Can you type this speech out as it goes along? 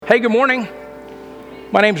Hey, good morning.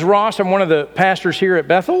 My name's Ross. I'm one of the pastors here at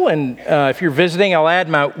Bethel, and if you're visiting, I'll add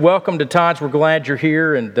my welcome to Todd's. We're glad you're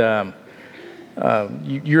here, and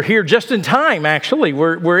you're here just in time, actually.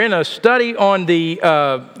 We're in a study on the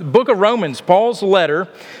book of Romans, Paul's letter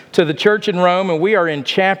to the church in Rome, and we are in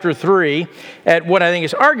chapter 3 at what I think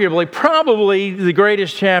is arguably probably the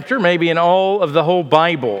greatest chapter, maybe in all of the whole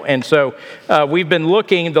Bible. And so we've been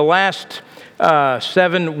looking the last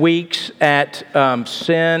 7 weeks at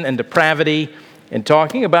sin and depravity and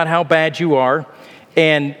talking about how bad you are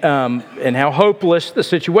and how hopeless the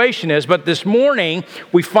situation is. But this morning,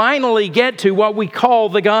 we finally get to what we call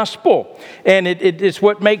the gospel. And it's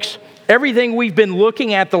what makes everything we've been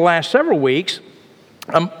looking at the last several weeks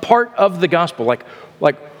part of the gospel.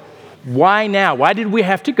 Like, why now? Why did we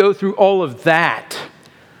have to go through all of that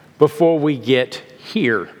before we get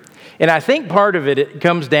here? And I think part of it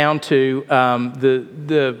comes down to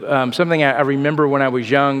something I remember when I was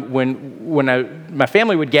young, when my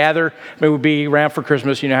family would gather. I mean, we'd be around for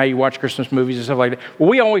Christmas. You know how you watch Christmas movies and stuff like that. Well,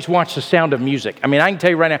 we always watched The Sound of Music. I mean, I can tell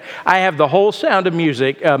you right now, I have the whole Sound of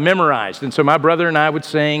Music memorized. And so my brother and I would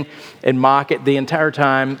sing and mock it the entire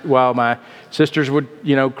time while my sisters would,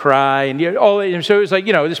 cry. And so it was like,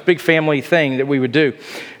 this big family thing that we would do.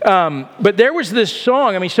 But there was this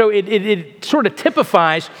song. I mean, so it sort of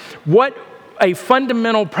typifies what a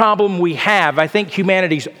fundamental problem we have. I think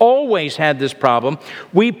humanity's always had this problem.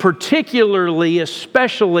 We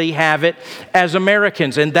especially have it as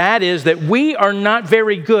Americans, and that is that we are not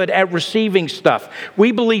very good at receiving stuff.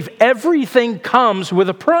 We believe everything comes with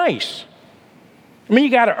a price. I mean,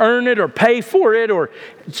 you got to earn it or pay for it or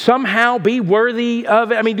somehow be worthy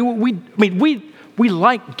of it. I mean, we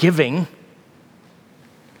like giving.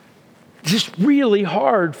 It's just really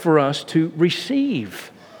hard for us to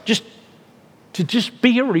receive. To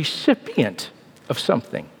be a recipient of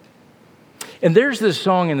something. And there's this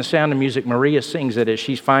song in The Sound of Music. Maria sings it as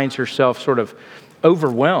she finds herself sort of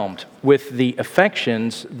overwhelmed with the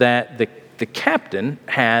affections that the captain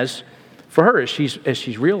has for her as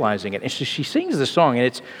she's realizing it. And so she sings the song, and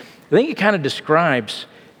I think it kind of describes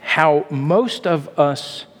how most of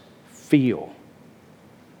us feel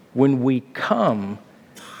when we come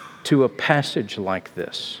to a passage like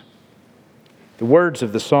this. The words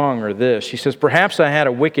of the song are this. She says, "Perhaps I had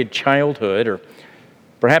a wicked childhood, or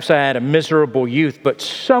perhaps I had a miserable youth, but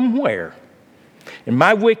somewhere in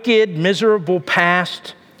my wicked, miserable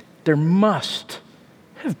past, there must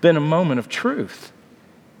have been a moment of truth.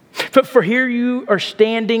 For here you are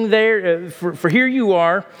standing there, for here you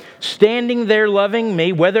are standing there loving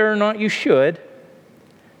me, whether or not you should.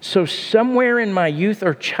 So somewhere in my youth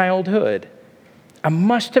or childhood, I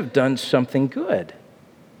must have done something good.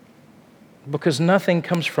 Because nothing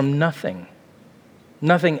comes from nothing.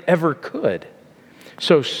 Nothing ever could.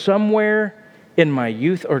 So somewhere in my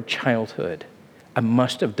youth or childhood, I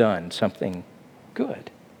must have done something good."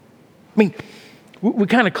 I mean, we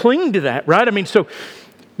kind of cling to that, right? I mean, so,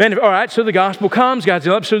 man, all right, so the gospel comes, God's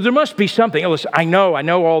love, so there must be something. Listen, I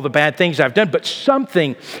know all the bad things I've done, but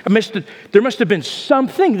there must have been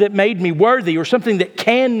something that made me worthy or something that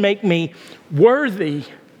can make me worthy.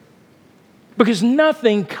 Because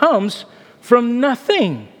nothing comes from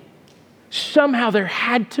nothing. Somehow there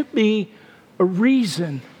had to be a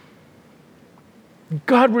reason.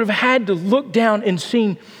 God would have had to look down and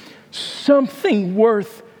seen something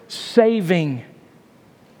worth saving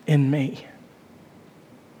in me.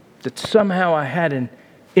 That somehow I had an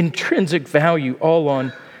intrinsic value all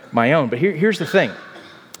on my own. But here's the thing.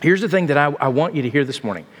 Here's the thing that I want you to hear this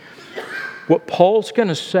morning. What Paul's going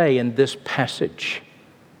to say in this passage,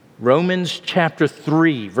 Romans chapter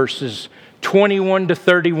 3, verses 21 to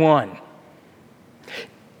 31,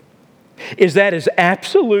 is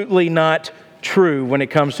absolutely not true when it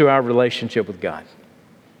comes to our relationship with God.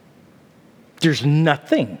 There's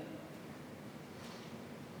nothing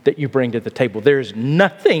that you bring to the table. There's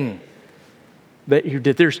nothing that you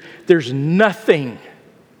did. There's nothing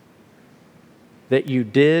that you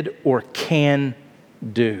did or can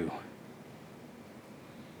do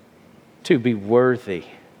to be worthy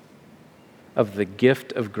of the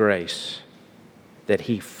gift of grace that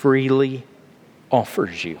He freely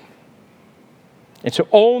offers you. And so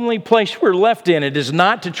only place we're left in it is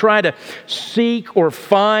not to try to seek or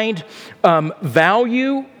find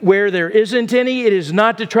value where there isn't any. It is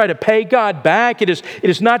not to try to pay God back. It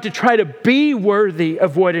is not to try to be worthy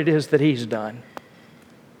of what it is that He's done.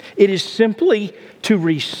 It is simply to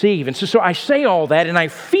receive. And so I say all that, and I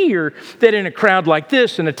fear that in a crowd like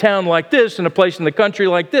this, in a town like this, in a place in the country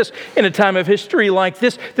like this, in a time of history like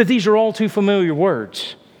this, that these are all too familiar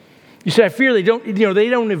words. You say, I fear they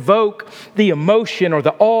don't evoke the emotion or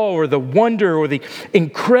the awe or the wonder or the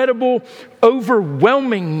incredible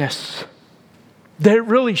overwhelmingness that it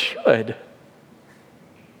really should.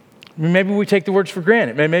 Maybe we take the words for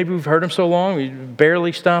granted. Maybe we've heard them so long, we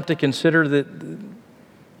barely stop to consider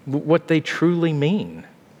what they truly mean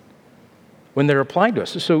when they're applied to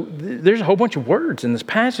us. So there's a whole bunch of words in this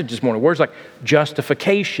passage this morning. Words like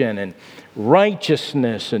justification and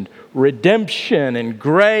righteousness and redemption and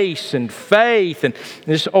grace and faith. And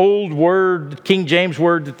this old word, King James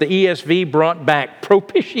word that the ESV brought back,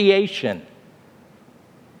 propitiation.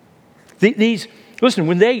 Listen,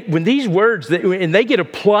 when these words, and they get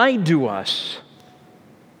applied to us,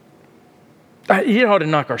 it ought to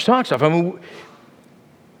knock our socks off. I mean,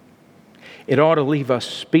 it ought to leave us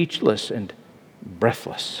speechless and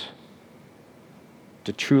breathless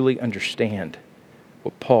to truly understand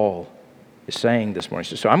what Paul is saying this morning.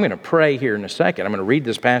 So I'm going to pray here in a second. I'm going to read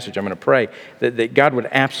this passage. I'm going to pray that God would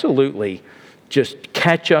absolutely just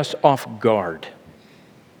catch us off guard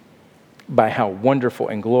by how wonderful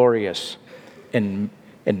and glorious and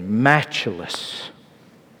matchless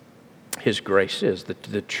His grace is.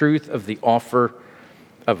 The truth of the offer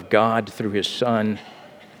of God through His Son,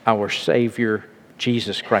 our Savior,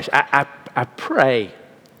 Jesus Christ. I pray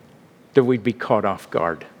that we'd be caught off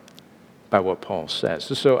guard by what Paul says.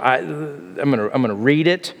 So I'm going to read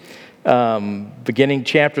it, beginning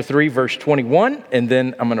chapter 3, verse 21, and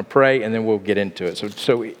then I'm going to pray, and then we'll get into it.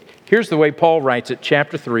 So here's the way Paul writes it,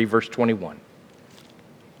 chapter 3, verse 21.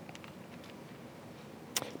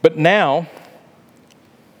 But now,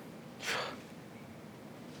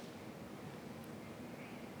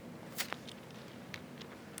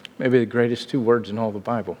 maybe the greatest two words in all the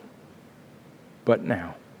Bible. But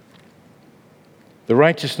now, the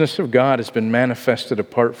righteousness of God has been manifested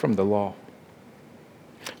apart from the law.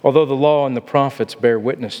 Although the law and the prophets bear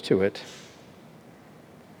witness to it,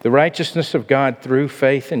 the righteousness of God through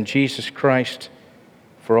faith in Jesus Christ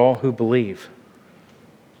for all who believe,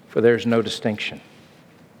 for there's no distinction.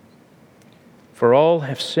 For all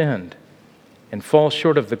have sinned and fall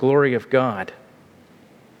short of the glory of God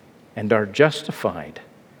and are justified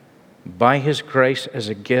by His grace as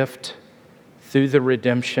a gift through the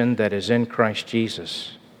redemption that is in Christ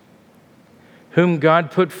Jesus, whom God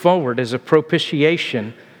put forward as a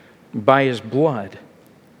propitiation by His blood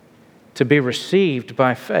to be received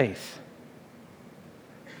by faith.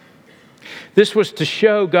 This was to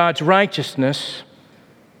show God's righteousness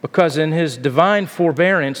because in His divine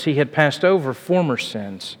forbearance He had passed over former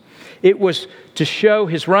sins. It was to show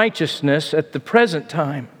His righteousness at the present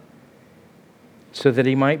time so that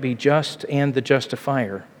He might be just and the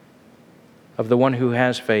justifier of the one who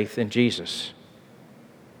has faith in Jesus.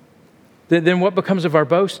 Then what becomes of our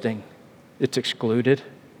boasting? It's excluded.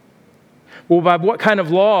 Well, by what kind of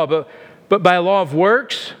law? But by a law of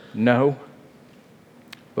works? No.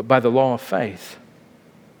 But by the law of faith.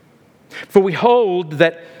 For we hold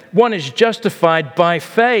that one is justified by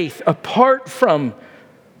faith apart from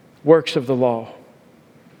works of the law.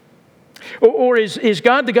 Or is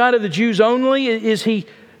God the God of the Jews only? Is He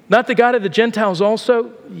not the God of the Gentiles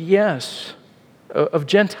also? Yes, of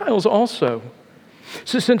Gentiles also.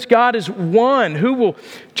 So since God is one, who will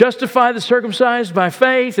justify the circumcised by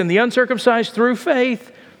faith and the uncircumcised through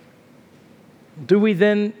faith? Do we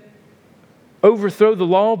then overthrow the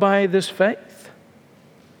law by this faith?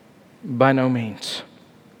 By no means.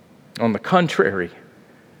 On the contrary,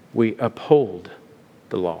 we uphold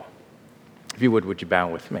the law. If you would you bow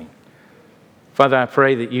with me? Father, I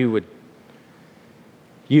pray that you'd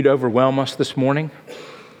overwhelm us this morning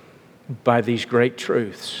by these great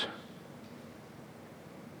truths.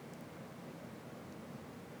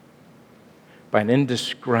 By an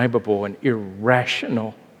indescribable and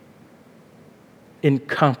irrational,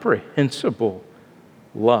 incomprehensible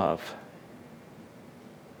love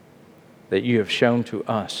that you have shown to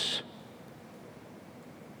us,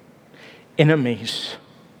 enemies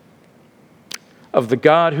of the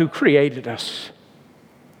God who created us.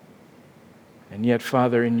 And yet,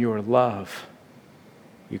 Father, in your love,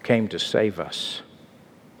 you came to save us,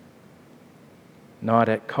 not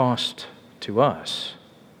at cost to us,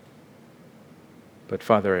 but,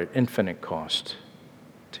 Father, at infinite cost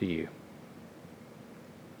to you.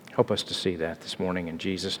 Help us to see that this morning in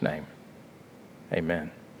Jesus' name.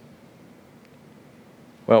 Amen.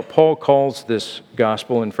 Well, Paul calls this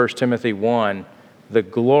gospel in 1 Timothy 1 the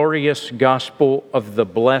glorious gospel of the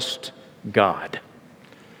blessed God.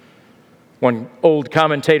 One old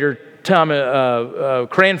commentator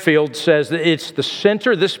Cranfield says that it's the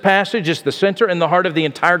center, this passage is the center and the heart of the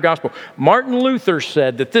entire gospel. Martin Luther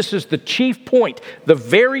said that this is the chief point, the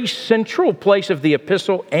very central place of the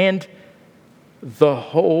epistle and the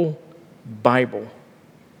whole Bible.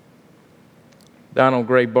 Donald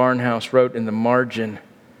Gray Barnhouse wrote in the margin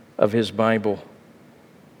of his Bible,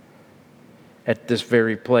 at this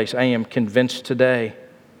very place, I am convinced today,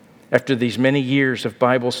 after these many years of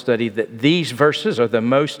Bible study, that these verses are the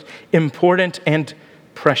most important and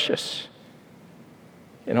precious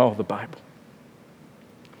in all the Bible.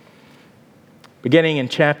 Beginning in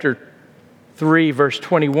chapter 3, verse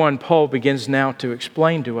 21, Paul begins now to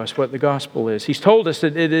explain to us what the gospel is. He's told us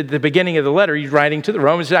that at the beginning of the letter, he's writing to the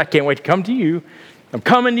Romans, I can't wait to come to you. I'm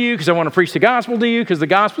coming to you because I want to preach the gospel to you, because the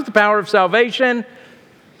gospel is the power of salvation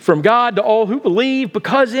from God to all who believe,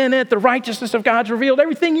 because in it the righteousness of God's revealed.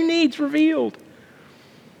 Everything you need is revealed.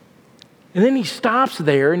 And then he stops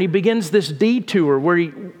there and he begins this detour where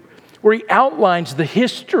he outlines the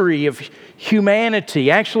history of humanity.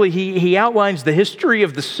 Actually, he outlines the history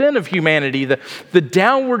of the sin of humanity, the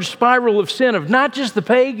downward spiral of sin of not just the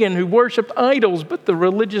pagan who worshiped idols, but the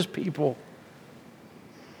religious people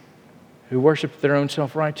who worshiped their own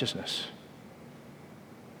self-righteousness.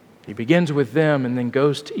 He begins with them and then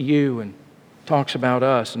goes to you and talks about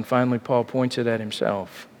us. And finally, Paul points it at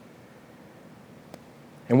himself.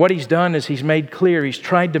 And what he's done is he's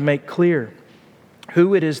tried to make clear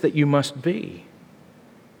who it is that you must be.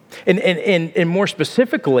 And more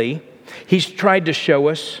specifically, he's tried to show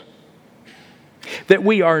us that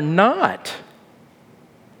we are not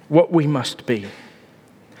what we must be.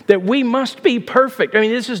 That we must be perfect. I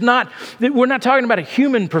mean, we're not talking about a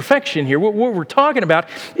human perfection here. What we're talking about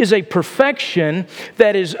is a perfection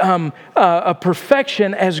that is a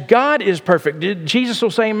perfection as God is perfect. Jesus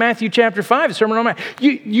will say in Matthew chapter 5, the Sermon on the Mount,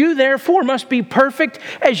 you therefore must be perfect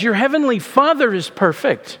as your heavenly Father is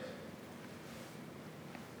perfect.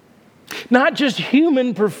 Not just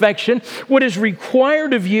human perfection. What is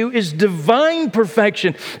required of you is divine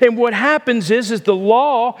perfection. And what happens is the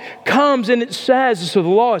law comes and it says, so the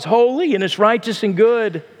law is holy and it's righteous and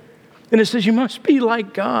good. And it says you must be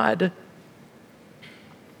like God.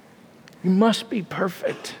 You must be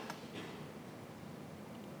perfect.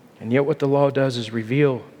 And yet what the law does is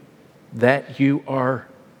reveal that you are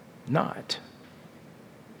not.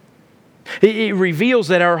 It reveals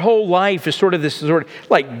that our whole life is sort of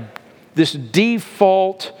this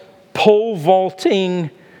default pole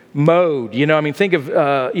vaulting mode. Think of,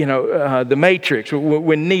 The Matrix,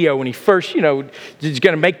 when Neo, when he first, he's going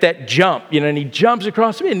to make that jump, and he jumps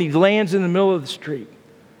across it and he lands in the middle of the street.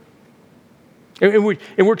 And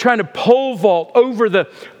we're trying to pole vault over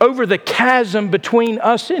the chasm between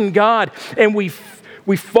us and God, and we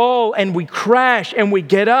fall and we crash and we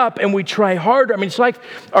get up and we try harder. I mean, it's like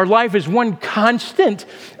our life is one constant,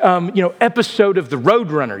 episode of the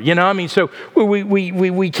Roadrunner. So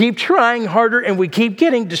we keep trying harder and we keep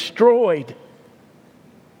getting destroyed.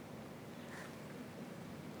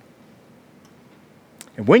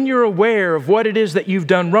 And when you're aware of what it is that you've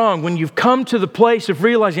done wrong, when you've come to the place of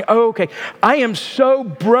realizing, I am so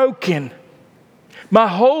broken, my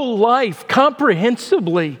whole life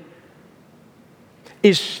comprehensively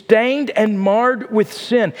is stained and marred with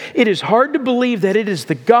sin. It is hard to believe that it is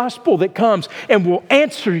the gospel that comes and will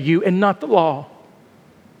answer you and not the law.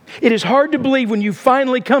 It is hard to believe when you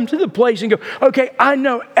finally come to the place and go, I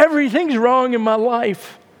know everything's wrong in my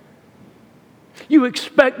life. You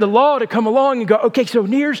expect the law to come along and go, so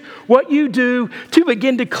here's what you do to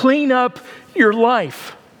begin to clean up your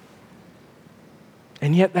life.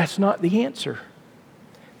 And yet that's not the answer.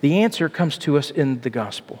 The answer comes to us in the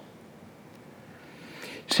gospel.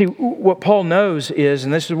 See, what Paul knows is,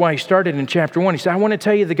 and this is why he started in chapter 1, he said, I want to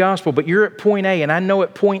tell you the gospel, but you're at point A, and I know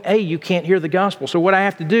at point A you can't hear the gospel. So what I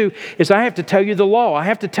have to do is I have to tell you the law. I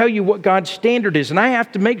have to tell you what God's standard is, and I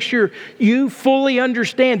have to make sure you fully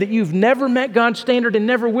understand that you've never met God's standard and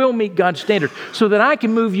never will meet God's standard, so that I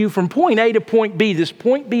can move you from point A to point B, this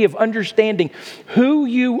point B of understanding who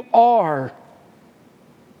you are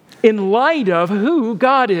in light of who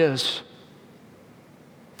God is.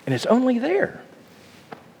 And it's only there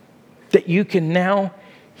that you can now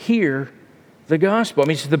hear the gospel. I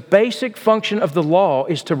mean, it's the basic function of the law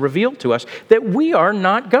is to reveal to us that we are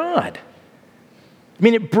not God. I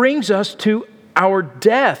mean, it brings us to our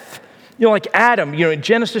death. Like Adam, in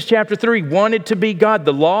Genesis chapter 3, wanted to be God.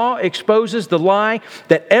 The law exposes the lie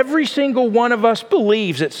that every single one of us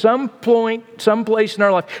believes at some point, some place in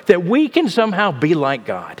our life, that we can somehow be like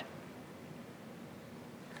God.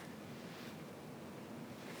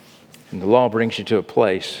 And the law brings you to a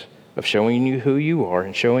place of showing you who you are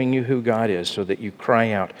and showing you who God is so that you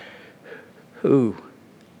cry out, who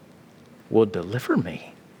will deliver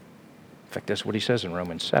me? In fact, that's what he says in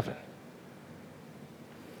Romans 7.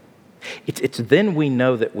 It's then we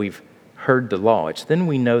know that we've heard the law. It's then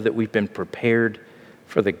we know that we've been prepared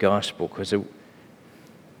for the gospel, because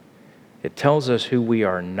it tells us who we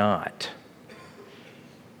are not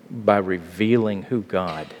by revealing who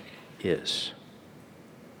God is.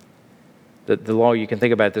 The law, you can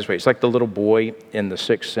think about it this way. It's like the little boy in The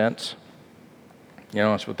Sixth Sense. You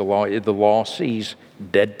know, that's what the law sees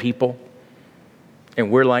dead people.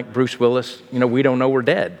 And we're like Bruce Willis. You know, we don't know we're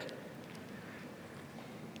dead.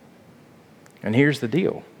 And here's the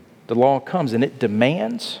deal. The law comes and it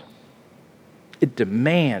demands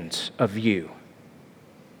of you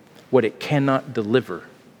what it cannot deliver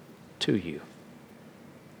to you.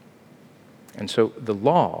 And so the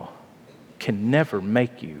law can never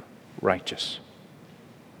make you righteous.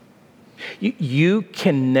 You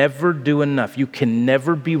can never do enough. You can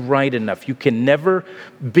never be right enough. You can never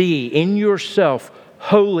be in yourself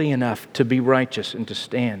holy enough to be righteous and to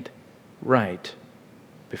stand right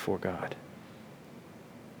before God.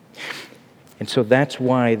 And so that's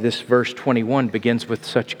why this verse 21 begins with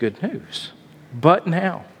such good news. But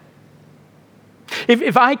now,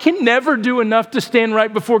 if I can never do enough to stand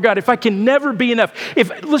right before God, if I can never be enough,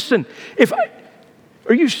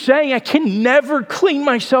 are you saying I can never clean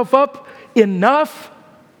myself up enough?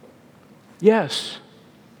 Yes.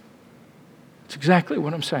 That's exactly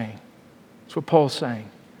what I'm saying. That's what Paul's saying.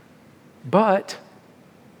 But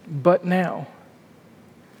now,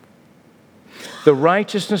 the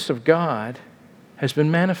righteousness of God has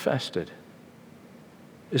been manifested.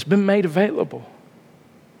 It's been made available.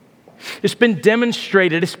 It's been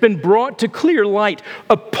demonstrated. It's been brought to clear light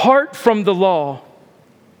apart from the law.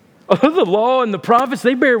 The law and the prophets,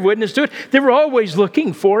 they bear witness to it. They were always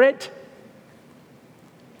looking for it.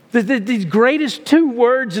 The greatest two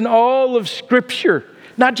words in all of Scripture,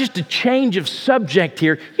 not just a change of subject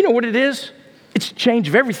here. You know what it is? It's a change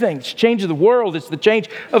of everything. It's a change of the world. It's the change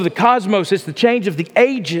of the cosmos. It's the change of the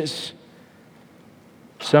ages.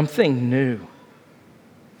 Something new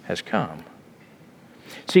has come.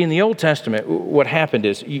 See, in the Old Testament, what happened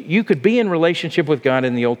is you could be in relationship with God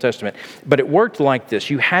in the Old Testament, but it worked like this.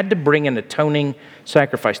 You had to bring an atoning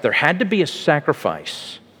sacrifice. There had to be a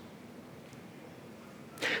sacrifice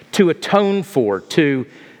to atone for, to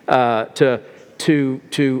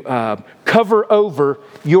cover over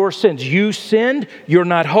your sins. You sinned, you're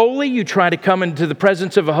not holy, you try to come into the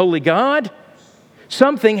presence of a holy God.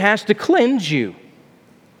 Something has to cleanse you.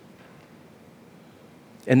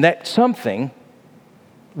 And that something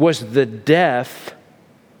was the death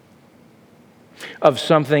of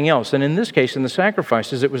something else. And in this case, in the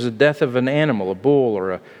sacrifices, it was the death of an animal, a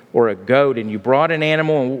bull or a goat. And you brought an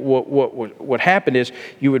animal, and what happened is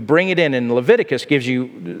you would bring it in. And Leviticus gives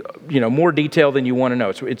you more detail than you want to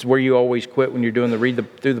know. It's where you always quit when you're doing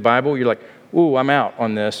through the Bible. You're like, ooh, I'm out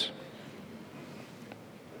on this.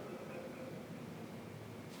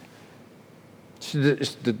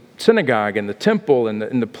 It's the synagogue and the temple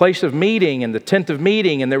and the place of meeting and the tent of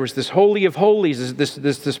meeting, and there was this Holy of Holies,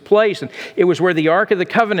 this place, and it was where the Ark of the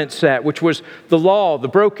Covenant sat, which was the law, the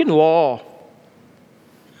broken law.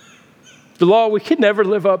 The law we could never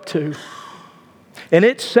live up to. And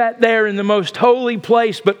it sat there in the most holy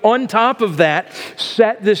place, but on top of that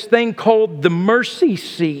sat this thing called the mercy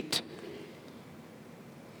seat.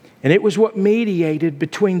 And it was what mediated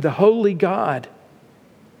between the holy God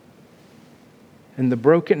and the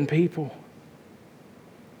broken people.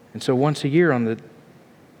 And so once a year on the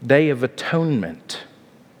Day of Atonement,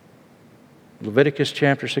 Leviticus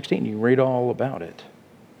chapter 16, you read all about it.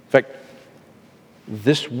 In fact,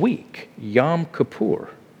 this week, Yom Kippur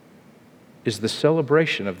is the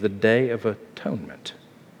celebration of the Day of Atonement.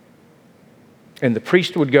 And the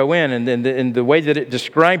priest would go in, and the way that it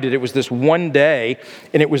described it, it was this one day,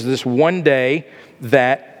 and it was this one day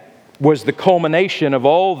that was the culmination of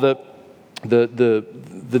all the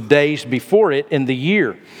days before it in the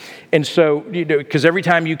year. And so, because every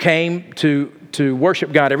time you came to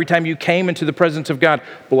worship God, every time you came into the presence of God,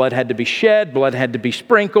 blood had to be shed, blood had to be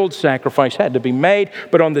sprinkled, sacrifice had to be made.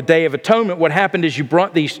 But on the Day of Atonement, what happened is you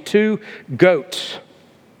brought these 2 goats.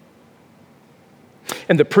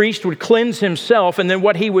 And the priest would cleanse himself, and then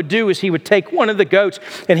what he would do is he would take one of the goats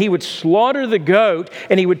and he would slaughter the goat,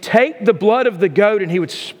 and he would take the blood of the goat and he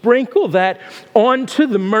would sprinkle that onto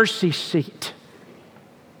the mercy seat.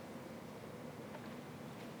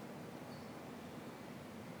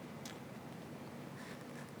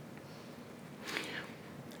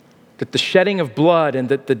 That the shedding of blood and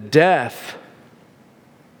that the death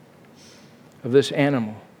of this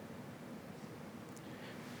animal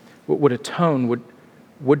would atone,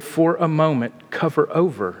 would for a moment cover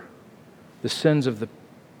over the sins of the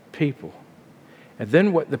people. And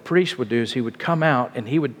then what the priest would do is he would come out and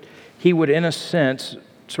he would in a sense,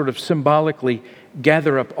 sort of symbolically,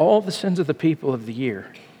 gather up all the sins of the people of the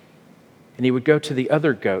year. And he would go to the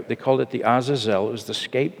other goat. They called it the Azazel. It was the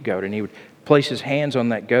scapegoat. And he would place his hands on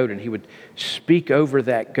that goat and he would speak over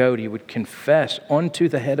that goat. He would confess onto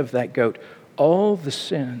the head of that goat all the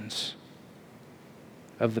sins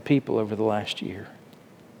of the people over the last year.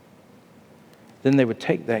 Then they would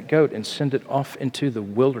take that goat and send it off into the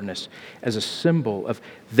wilderness as a symbol of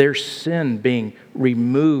their sin being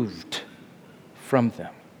removed from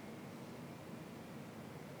them.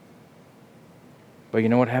 But you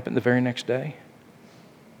know what happened the very next day?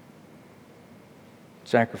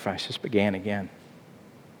 Sacrifices began again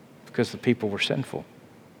because the people were sinful.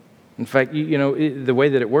 In fact, the way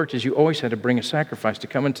that it worked is you always had to bring a sacrifice to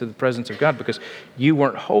come into the presence of God because you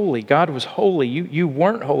weren't holy. God was holy. You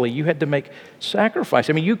weren't holy. You had to make sacrifice.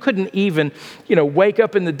 I mean, you couldn't even, wake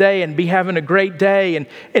up in the day and be having a great day and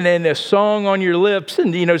then a song on your lips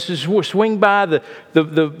and, just swing by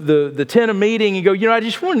the tent of meeting and go, I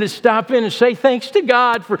just wanted to stop in and say thanks to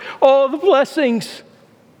God for all the blessings.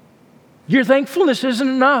 Your thankfulness isn't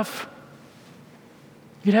enough.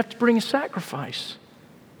 You'd have to bring a sacrifice.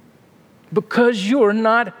 Because you're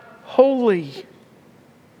not holy.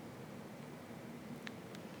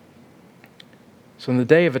 So in the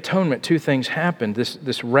Day of Atonement, two things happened.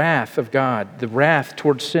 This wrath of God, the wrath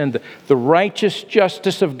towards sin, the righteous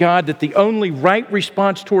justice of God, that the only right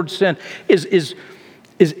response towards sin is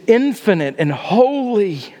infinite and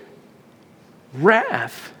holy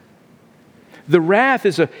wrath. The wrath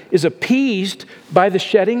is appeased by the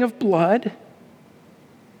shedding of blood.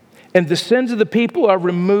 And the sins of the people are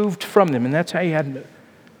removed from them. And that's how you had a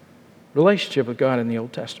relationship with God in the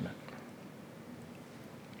Old Testament.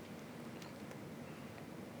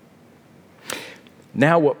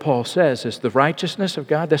 Now what Paul says is the righteousness of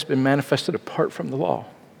God that's been manifested apart from the law.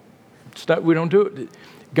 We don't do it.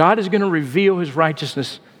 God is going to reveal His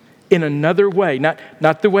righteousness in another way. Not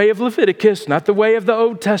the way of Leviticus, not the way of the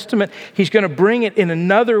Old Testament. He's going to bring it in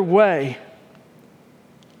another way.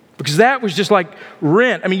 Because that was just like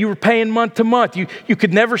rent. I mean, you were paying month to month. You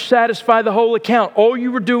could never satisfy the whole account. All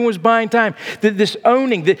you were doing was buying time. This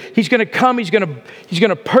owning, that He's going to come, He's going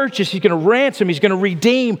to purchase, He's going to ransom, He's going to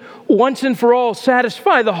redeem once and for all,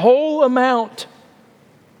 satisfy the whole amount.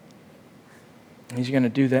 And He's going to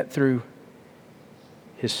do that through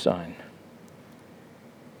His Son.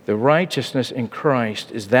 The righteousness in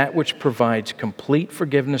Christ is that which provides complete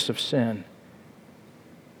forgiveness of sin.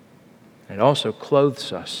 It also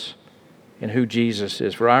clothes us in who Jesus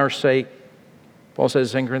is. For our sake, Paul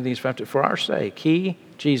says in 2 Corinthians 5, for our sake, He,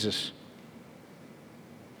 Jesus,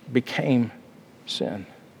 became sin.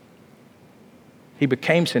 He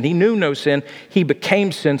became sin. He knew no sin. He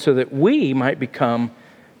became sin so that we might become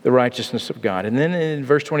the righteousness of God. And then in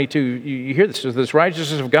verse 22, you hear this. So this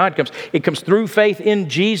righteousness of God comes. It comes through faith in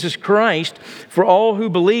Jesus Christ for all who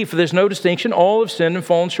believe. For there's no distinction. All have sinned and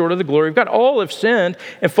fallen short of the glory of God. All have sinned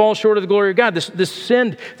and fall short of the glory of God. This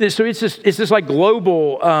sin. So it's this like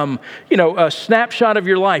global, a snapshot of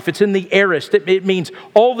your life. It's in the aorist. It means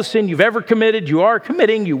all the sin you've ever committed, you are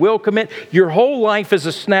committing, you will commit. Your whole life is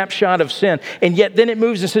a snapshot of sin. And yet then it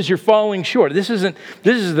moves and says you're falling short. This is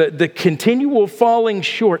the continual falling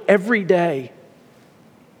short every day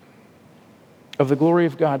of the glory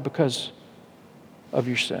of God because of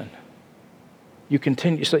your sin. You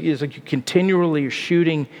continue, so it's like you continually are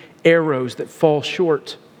shooting arrows that fall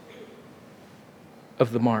short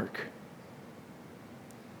of the mark.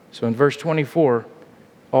 So in verse 24,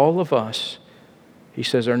 all of us, he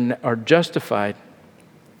says, are justified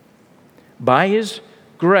by His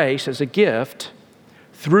grace as a gift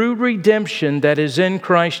through redemption that is in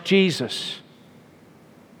Christ Jesus.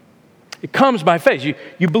 It comes by faith.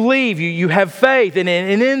 You believe, you have faith, and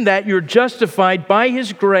in that you're justified by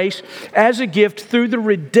His grace as a gift through the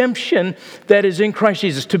redemption that is in Christ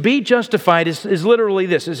Jesus. To be justified is literally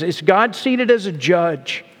this. It's God seated as a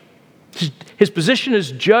judge. His position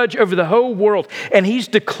is judge over the whole world. And He's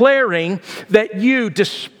declaring that you,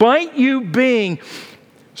 despite you being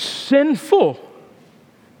sinful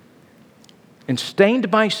and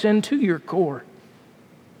stained by sin to your core,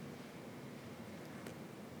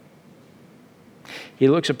 He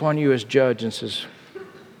looks upon you as judge and says,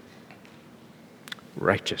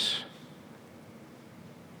 righteous,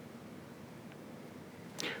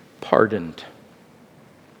 pardoned,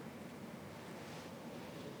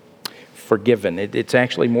 forgiven. It's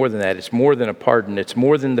actually more than that. It's more than a pardon. It's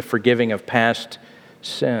more than the forgiving of past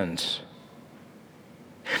sins.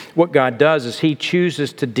 What God does is He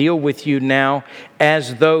chooses to deal with you now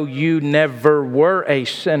as though you never were a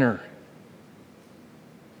sinner.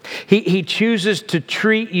 He chooses to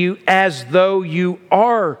treat you as though you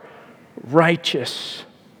are righteous.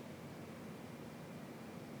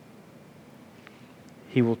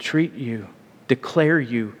 He will treat you, declare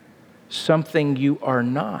you something you are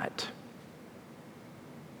not,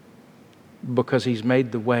 because He's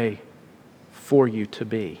made the way for you to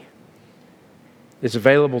be. It's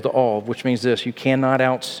available to all, which means this: you cannot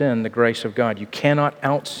out-sin the grace of God. You cannot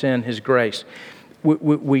out-sin His grace.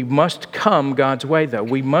 We must come God's way, though.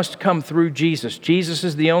 We must come through Jesus. Jesus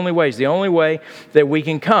is the only way. It's the only way that we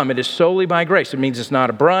can come. It is solely by grace. It means it's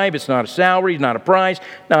not a bribe. It's not a salary. It's not a prize.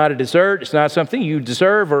 Not a dessert. It's not something you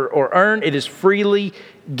deserve or earn. It is freely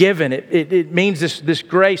given. It means this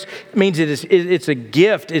grace. It means it's a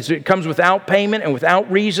gift. It comes without payment and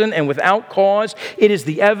without reason and without cause. It is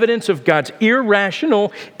the evidence of God's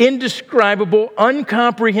irrational, indescribable,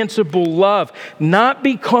 incomprehensible love, not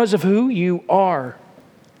because of who you are,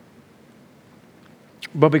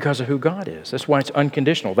 but because of who God is. That's why it's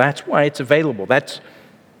unconditional. That's why it's available.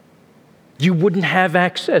 You wouldn't have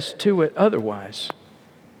access to it otherwise.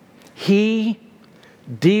 He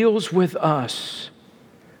deals with us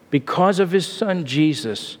because of His Son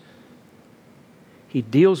Jesus. He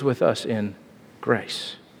deals with us in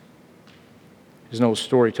grace. There's an old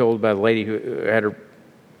story told by a lady who had her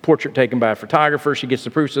portrait taken by a photographer. She gets the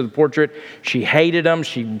proofs of the portrait. She hated them.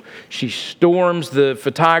 She storms the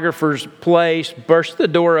photographer's place, bursts the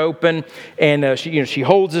door open, and she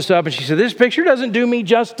holds this up and she said, "This picture doesn't do me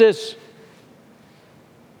justice."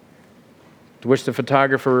 To which the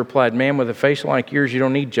photographer replied, "Ma'am, with a face like yours, you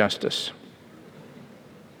don't need justice.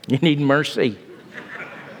 You need mercy."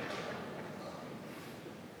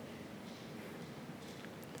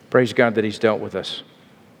 Praise God that He's dealt with us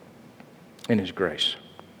in His grace,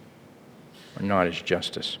 or not His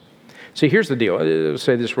justice. See, here's the deal. I'll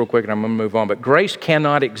say this real quick and I'm going to move on. But grace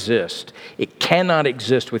cannot exist. It cannot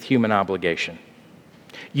exist with human obligation.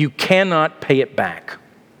 You cannot pay it back.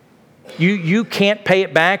 You can't pay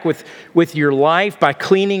it back with your life, by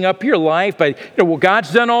cleaning up your life, by, well,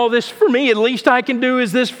 God's done all this for me, at least I can do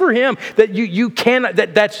is this for Him. That you cannot,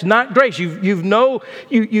 that's not grace. You've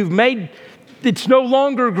made, it's no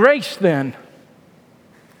longer grace then.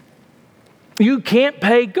 You can't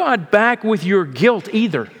pay God back with your guilt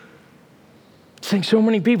either. I think so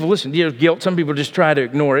many people, listen, guilt, some people just try to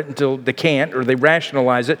ignore it until they can't or they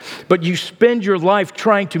rationalize it, but you spend your life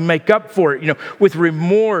trying to make up for it, with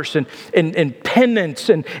remorse and penance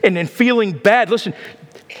and feeling bad. Listen,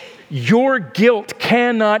 your guilt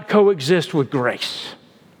cannot coexist with grace.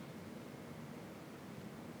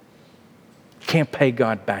 You can't pay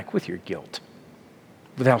God back with your guilt,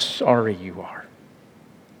 with how sorry you are.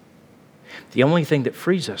 The only thing that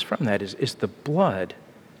frees us from that is the blood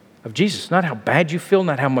of Jesus. Not how bad you feel,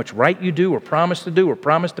 not how much right you do or promise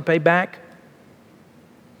to pay back.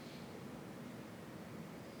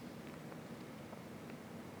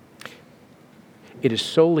 It is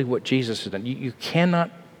solely what Jesus has done.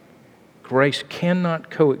 Grace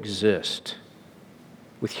cannot coexist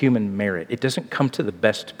with human merit. It doesn't come to the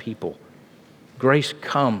best people. Grace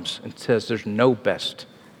comes and says there's no best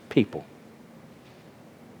people.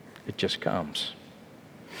 It just comes.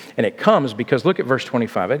 And it comes because, look at verse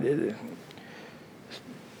 25.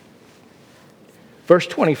 Verse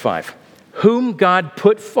 25. Whom God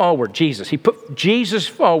put forward, Jesus. He put Jesus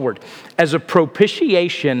forward as a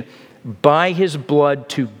propitiation by His blood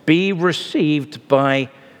to be received by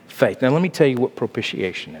faith. Now let me tell you what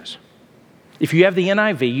propitiation is. If you have the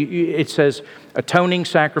NIV, it says atoning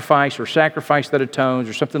sacrifice or sacrifice that atones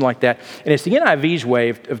or something like that. And it's the NIV's way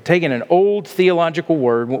of taking an old theological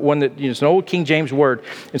word, one that is an old King James word,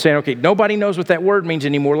 and saying, okay, nobody knows what that word means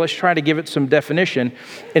anymore. Let's try to give it some definition.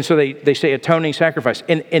 And so they say atoning sacrifice.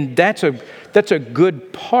 And that's a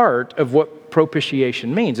good part of what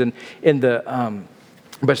propitiation means.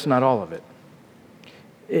 But it's not all of it.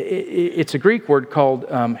 It's a Greek word called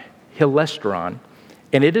hilestron.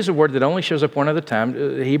 And it is a word that only shows up one other time,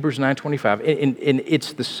 Hebrews 9:25. And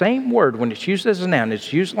it's the same word when it's used as a noun.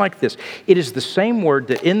 It's used like this. It is the same word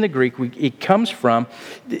that in the Greek it comes from.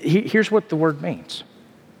 Here's what the word means.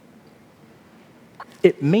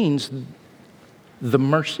 It means the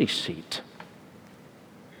mercy seat.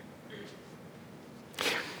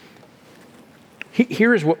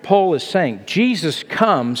 Here is what Paul is saying. Jesus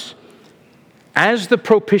comes as the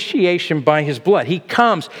propitiation by His blood. He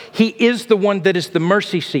comes. He is the one that is the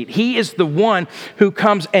mercy seat. He is the one who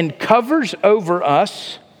comes and covers over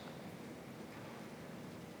us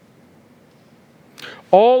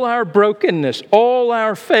all our brokenness, all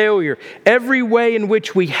our failure, every way in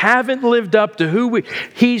which we haven't lived up to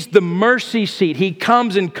He's the mercy seat. He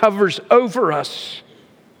comes and covers over us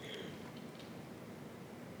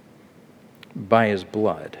by His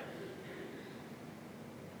blood.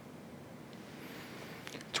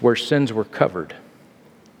 It's where sins were covered.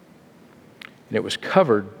 And it was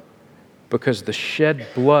covered because the shed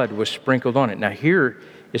blood was sprinkled on it. Now here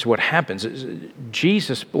is what happens.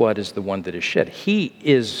 Jesus' blood is the one that is shed. He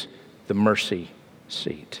is the mercy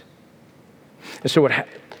seat. And so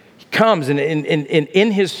He comes, and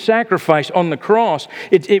in His sacrifice on the cross,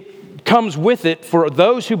 it comes with it for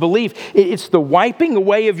those who believe. It's the wiping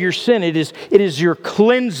away of your sin. It is your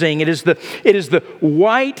cleansing. It is the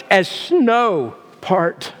white as snow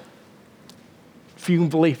part, if you can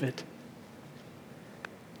believe it.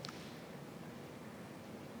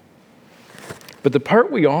 But the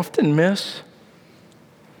part we often miss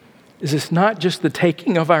is it's not just the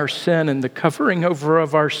taking of our sin and the covering over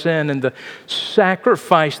of our sin and the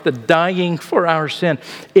sacrifice, the dying for our sin.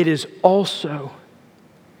 It is also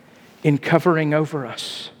in covering over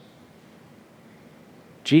us.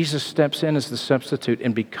 Jesus steps in as the substitute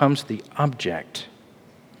and becomes the object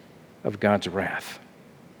of God's wrath.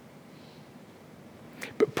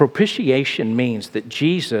 But propitiation means that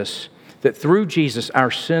through Jesus,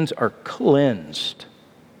 our sins are cleansed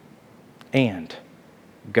and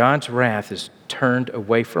God's wrath is turned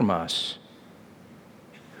away from us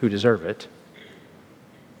who deserve it,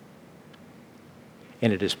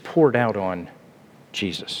 and it is poured out on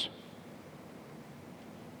Jesus.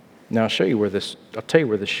 Now I'll tell you where this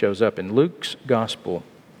shows up. In Luke's gospel,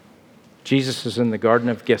 Jesus is in the Garden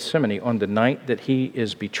of Gethsemane on the night that He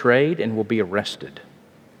is betrayed and will be arrested.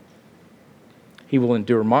 He will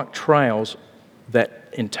endure mock trials that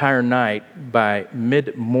entire night. By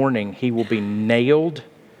mid-morning, He will be nailed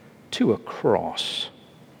to a cross.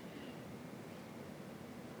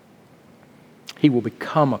 He will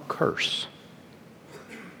become a curse.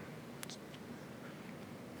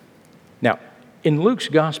 Now, in Luke's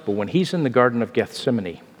gospel, when He's in the Garden of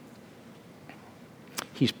Gethsemane,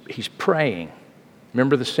 He's praying.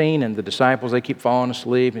 Remember the scene? And the disciples, they keep falling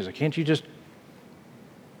asleep. He's like, Can't you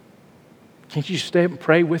stay up and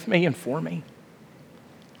pray with me and for me?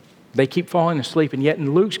 They keep falling asleep. And yet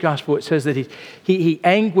in Luke's gospel, it says that he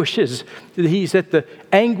anguishes. He's at the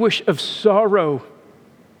anguish of sorrow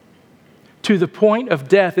to the point of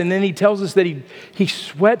death. And then he tells us that he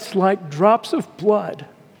sweats like drops of blood.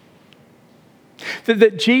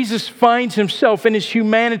 That Jesus finds Himself in His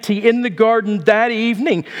humanity in the garden that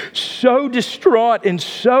evening, so distraught and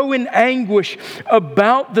so in anguish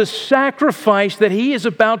about the sacrifice that He is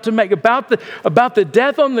about to make, about the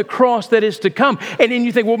death on the cross that is to come. And then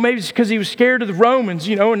you think, well, maybe it's because He was scared of the Romans,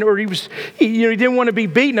 or he didn't want to be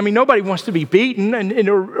beaten. I mean, nobody wants to be beaten,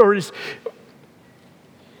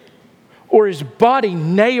 or his body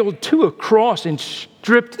nailed to a cross and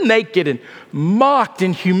stripped naked and mocked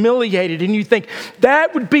and humiliated. And you think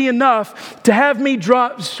that would be enough to have me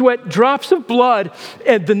sweat drops of blood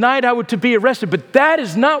at the night I would to be arrested. But that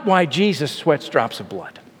is not why Jesus sweats drops of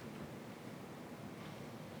blood.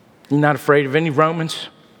 He's not afraid of any Romans.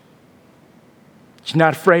 He's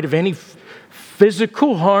not afraid of any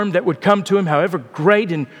physical harm that would come to Him, however great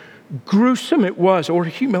and gruesome it was, or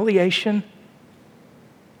humiliation.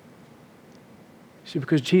 See,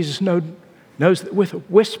 because Jesus knows that with a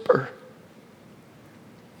whisper,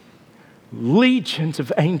 legions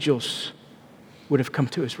of angels would have come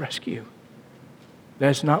to His rescue.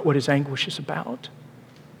 That's not what His anguish is about.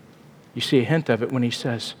 You see a hint of it when He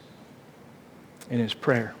says in His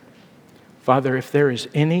prayer, Father, if there is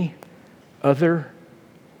any other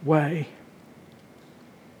way,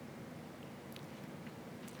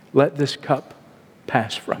 let this cup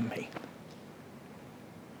pass from me.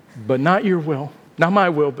 But not your will. Not my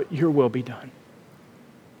will, but your will be done.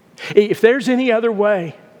 If there's any other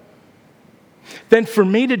way, then for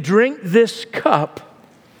me to drink this cup,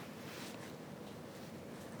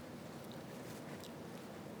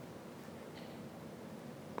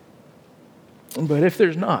 but if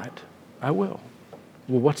there's not, I will.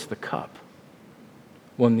 Well, what's the cup?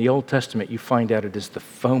 Well, in the Old Testament, you find out it is the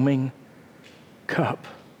foaming cup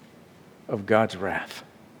of God's wrath,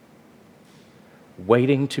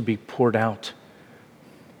 waiting to be poured out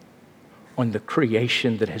on the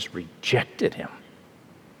creation that has rejected Him,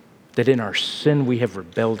 that in our sin we have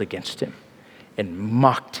rebelled against Him and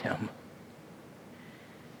mocked Him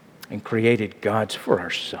and created gods for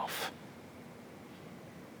ourselves.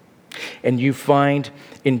 And you find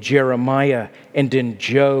in Jeremiah and in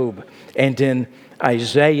Job and in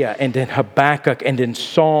Isaiah and in Habakkuk and in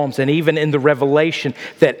Psalms and even in the Revelation,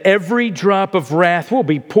 that every drop of wrath will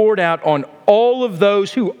be poured out on all of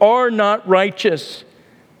those who are not righteous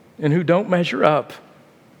and who don't measure up.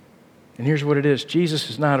 And here's what it is. Jesus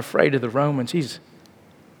is not afraid of the Romans. He's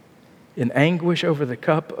in anguish over the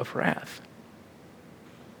cup of wrath.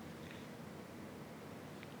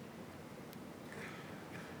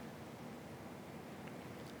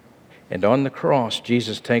 And on the cross,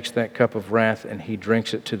 Jesus takes that cup of wrath and he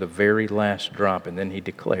drinks it to the very last drop. And then he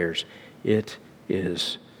declares, "It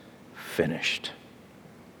is finished."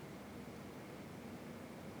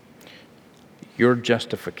 Your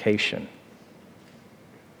justification,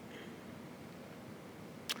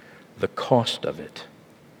 the cost of it,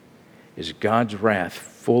 is God's wrath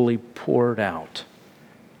fully poured out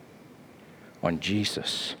on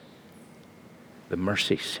Jesus, the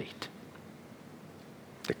mercy seat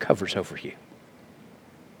that covers over you.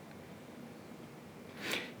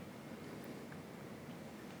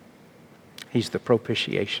 He's the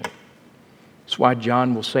propitiation. That's why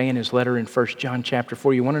John will say in his letter in 1 John chapter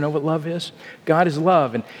 4, you want to know what love is? God is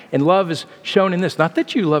love. And love is shown in this. Not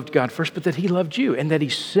that you loved God first, but that he loved you. And that he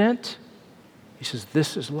sent, he says,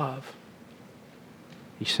 this is love.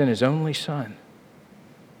 He sent his only Son.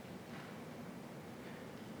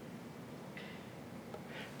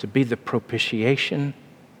 To be the propitiation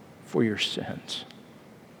for your sins.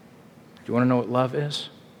 Do you want to know what love is?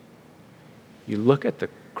 You look at the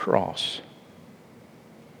cross.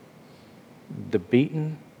 The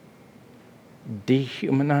beaten,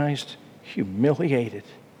 dehumanized, humiliated,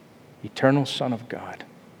 eternal Son of God.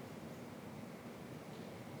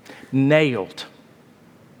 Nailed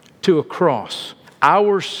to a cross.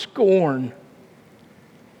 Our scorn.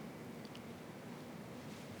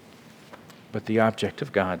 But the object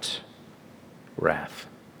of God's wrath.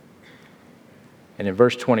 And in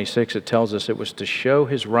verse 26, it tells us it was to show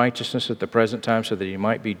his righteousness at the present time so that he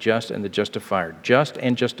might be just and the justifier. Just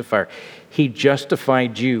and justifier. He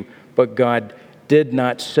justified you, but God did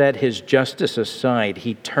not set his justice aside.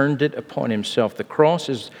 He turned it upon himself. The cross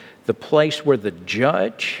is the place where the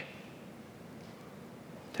judge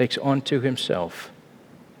takes onto himself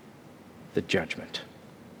the judgment.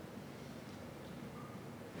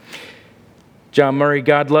 John Murray,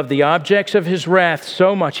 God loved the objects of his wrath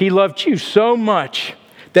so much. He loved you so much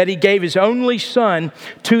that he gave his only Son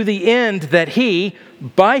to the end that he,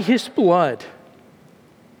 by his blood,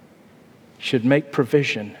 should make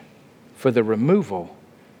provision for the removal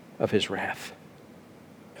of his wrath.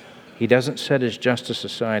 He doesn't set his justice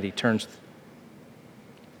aside. He turns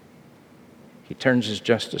his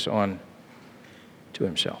justice on to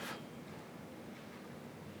himself.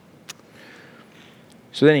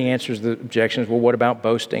 So then he answers the objections. Well, what about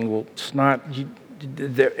boasting? Well, it's not.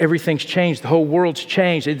 Everything's changed. The whole world's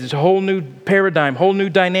changed. It's a whole new paradigm, whole new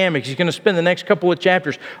dynamics. He's going to spend the next couple of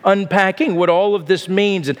chapters unpacking what all of this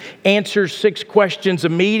means and answers 6 questions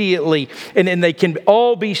immediately. And they can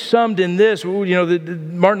all be summed in this. You know,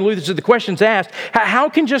 Martin Luther said the question's asked, how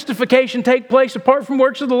can justification take place apart from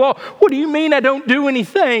works of the law? What do you mean I don't do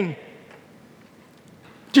anything?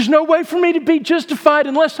 There's no way for me to be justified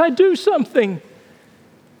unless I do something.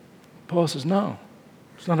 Paul says, no,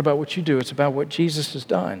 it's not about what you do. It's about what Jesus has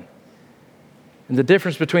done. And the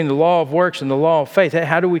difference between the law of works and the law of faith,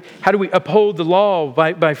 how do we uphold the law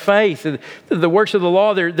by faith? The works of the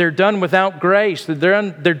law, they're done without grace.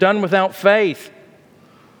 They're done without faith.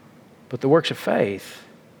 But the works of faith,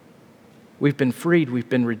 we've been freed, we've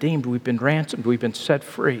been redeemed, we've been ransomed, we've been set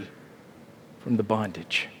free from the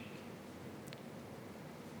bondage.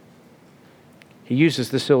 He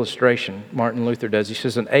uses this illustration, Martin Luther does. He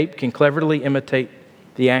says, an ape can cleverly imitate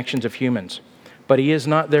the actions of humans, but he is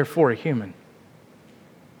not therefore a human.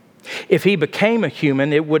 If he became a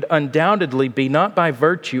human, it would undoubtedly be not by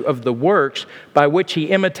virtue of the works by which he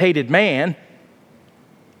imitated man.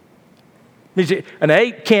 An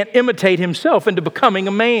ape can't imitate himself into becoming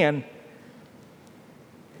a man.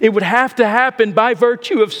 It would have to happen by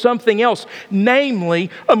virtue of something else, namely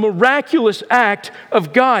a miraculous act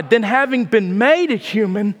of God. Then having been made a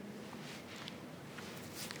human,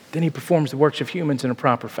 then he performs the works of humans in a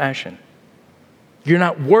proper fashion. You're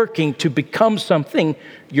not working to become something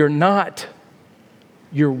you're not.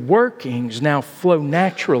 Your workings now flow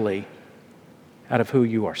naturally out of who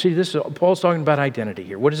you are. See, Paul's talking about identity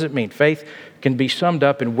here. What does it mean? Faith can be summed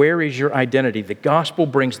up in where is your identity? The gospel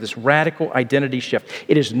brings this radical identity shift.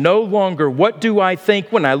 It is no longer what do I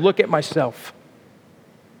think when I look at myself.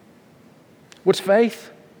 What's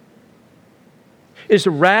faith? It is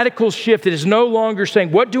a radical shift. It is no longer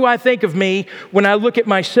saying, what do I think of me when I look at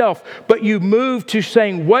myself? But you move to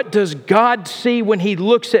saying, what does God see when He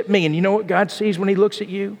looks at me? And you know what God sees when He looks at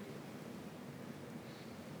you?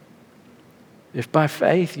 If by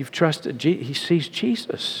faith you've trusted He sees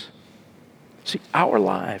Jesus. See, our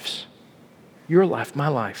lives, your life, my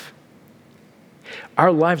life,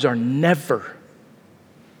 our lives are never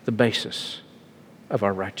the basis of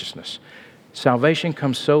our righteousness. Salvation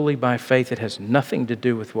comes solely by faith. It has nothing to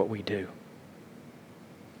do with what we do.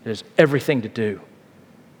 It has everything to do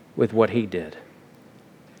with what He did.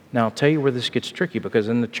 Now, I'll tell you where this gets tricky, because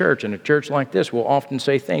in a church like this, we'll often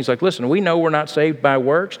say things like, listen, we know we're not saved by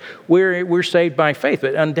works. We're saved by faith.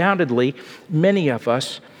 But undoubtedly, many of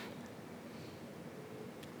us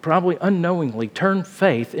probably unknowingly turn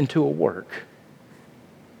faith into a work.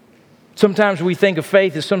 Sometimes we think of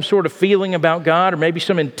faith as some sort of feeling about God, or maybe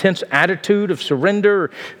some intense attitude of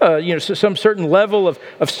surrender, or some certain level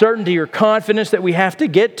of certainty or confidence that we have to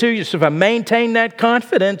get to. So if I maintain that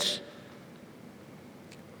confidence,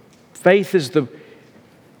 faith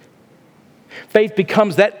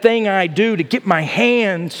becomes that thing I do to get my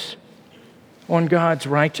hands on God's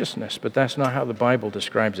righteousness. But that's not how the Bible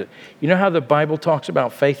describes it. You know how the Bible talks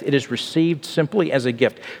about faith? It is received simply as a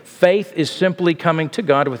gift. Faith is simply coming to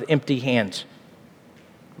God with empty hands.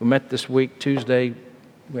 We met this week, Tuesday.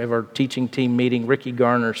 We have our teaching team meeting. Ricky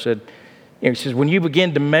Garner said, he says, when you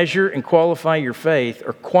begin to measure and qualify your faith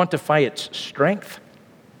or quantify its strength,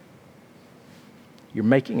 you're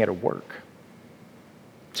making it a work.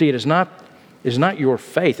 See, it is not your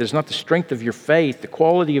faith. It's not the strength of your faith, the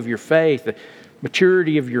quality of your faith, the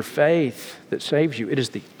maturity of your faith that saves you. It is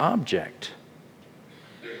the object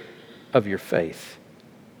of your faith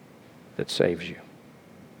that saves you.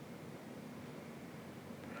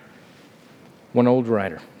 One old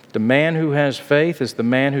writer, the man who has faith is the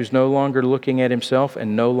man who's no longer looking at himself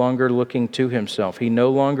and no longer looking to himself. He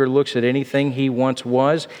no longer looks at anything he once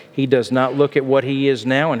was. He does not look at what he is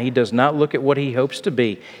now, and he does not look at what he hopes to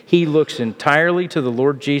be. He looks entirely to the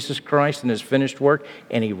Lord Jesus Christ and His finished work,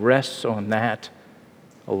 and he rests on that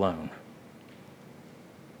alone.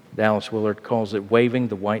 Dallas Willard calls it waving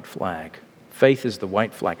the white flag. Faith is the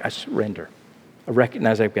white flag. I surrender. I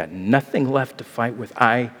recognize I've got nothing left to fight with.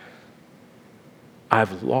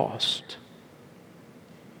 I've lost.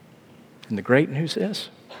 And the great news is,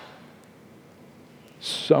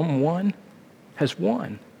 someone has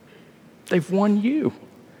won. They've won you.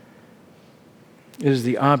 It is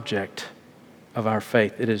the object of our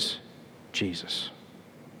faith. It is Jesus.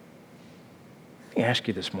 Let me ask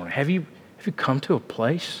you this morning, have you come to a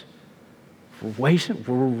place where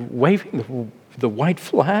waving the white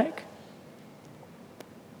flag?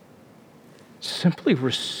 Simply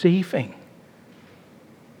receiving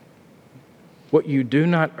what you do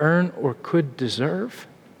not earn or could deserve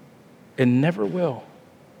and never will.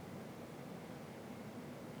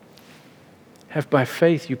 Have by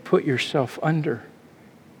faith you put yourself under.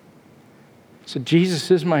 So Jesus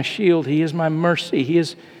is my shield. He is my mercy. He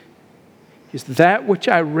is that which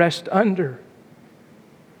I rest under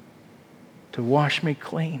to wash me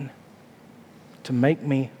clean, to make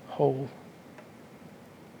me whole.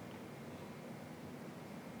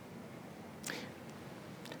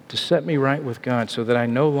 To set me right with God so that I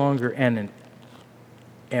no longer am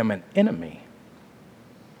an enemy,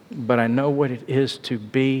 but I know what it is to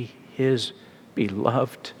be His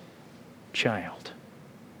beloved child.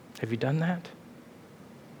 Have you done that?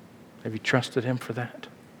 Have you trusted Him for that?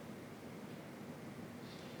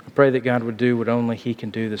 I pray that God would do what only He can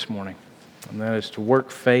do this morning, and that is to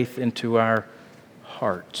work faith into our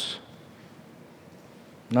hearts.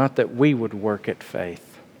 Not that we would work at faith,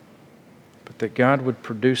 but that God would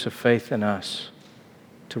produce a faith in us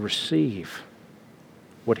to receive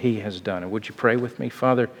what He has done. And would you pray with me?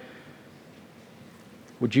 Father,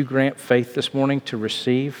 would you grant faith this morning to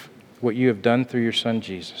receive what you have done through your Son,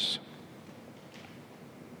 Jesus?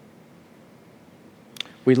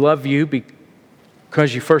 We love you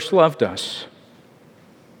because you first loved us.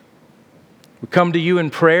 We come to you in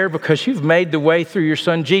prayer because you've made the way through your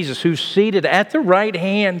Son, Jesus, who's seated at the right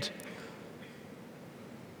hand,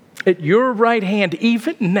 at your right hand,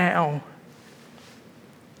 even now,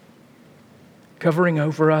 covering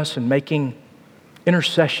over us and making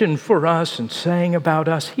intercession for us and saying about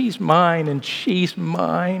us, He's mine and she's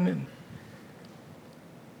mine.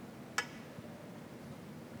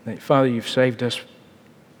 And Father, you've saved us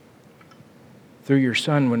through your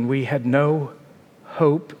Son when we had no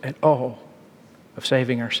hope at all of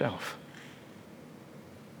saving ourselves.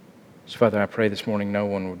 So Father, I pray this morning no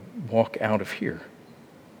one would walk out of here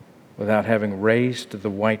without having raised the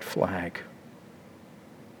white flag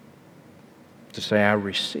to say, I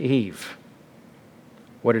receive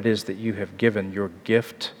what it is that you have given, your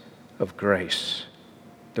gift of grace,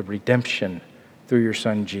 the redemption through your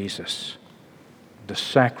Son Jesus, the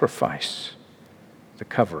sacrifice, the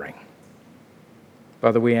covering.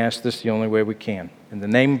 Father, we ask this the only way we can. In the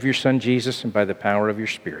name of your Son Jesus and by the power of your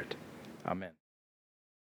Spirit. Amen.